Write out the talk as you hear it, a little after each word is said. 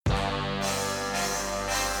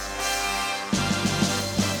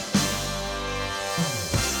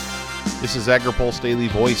This is AgriPulse Daily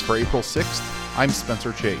Voice for April 6th. I'm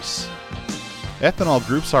Spencer Chase. Ethanol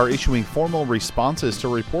groups are issuing formal responses to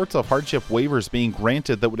reports of hardship waivers being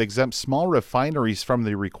granted that would exempt small refineries from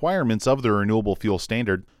the requirements of the Renewable Fuel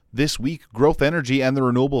Standard. This week, Growth Energy and the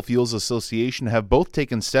Renewable Fuels Association have both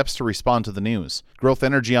taken steps to respond to the news. Growth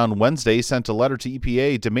Energy on Wednesday sent a letter to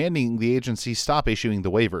EPA demanding the agency stop issuing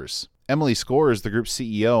the waivers. Emily Score is the group's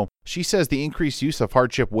CEO. She says the increased use of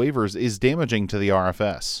hardship waivers is damaging to the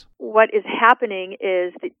RFS. What is happening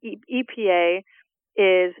is the EPA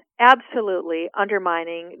is absolutely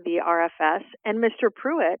undermining the RFS, and Mr.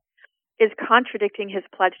 Pruitt is contradicting his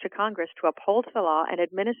pledge to Congress to uphold the law and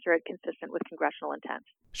administer it consistent with congressional intent.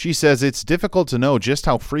 She says it's difficult to know just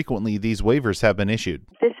how frequently these waivers have been issued.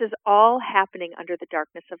 This is all happening under the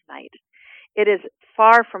darkness of night. It is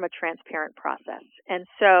far from a transparent process, and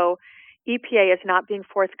so EPA is not being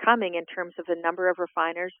forthcoming in terms of the number of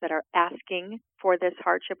refiners that are asking for this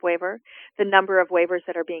hardship waiver, the number of waivers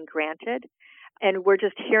that are being granted. And we're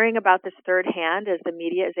just hearing about this third hand as the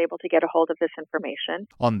media is able to get a hold of this information.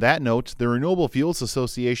 On that note, the Renewable Fuels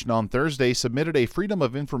Association on Thursday submitted a Freedom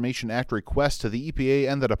of Information Act request to the EPA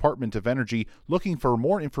and the Department of Energy looking for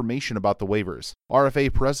more information about the waivers.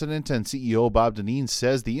 RFA President and CEO Bob Dineen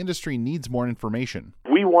says the industry needs more information.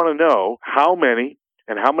 We want to know how many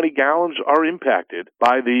and how many gallons are impacted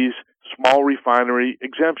by these small refinery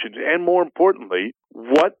exemptions, and more importantly,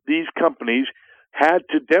 what these companies had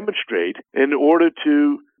to demonstrate in order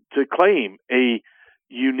to claim a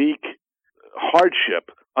unique hardship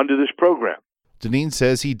under this program. Dineen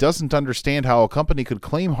says he doesn't understand how a company could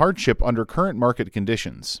claim hardship under current market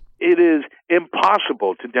conditions. It is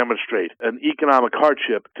impossible to demonstrate an economic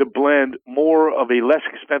hardship to blend more of a less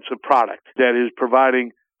expensive product that is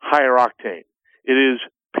providing higher octane. It is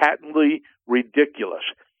patently ridiculous.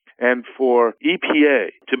 And for EPA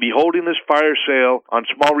to be holding this fire sale on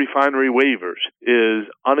small refinery waivers is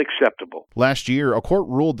unacceptable. Last year, a court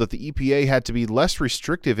ruled that the EPA had to be less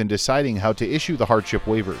restrictive in deciding how to issue the hardship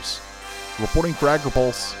waivers. Reporting for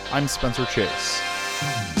AgriPulse, I'm Spencer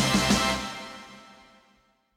Chase.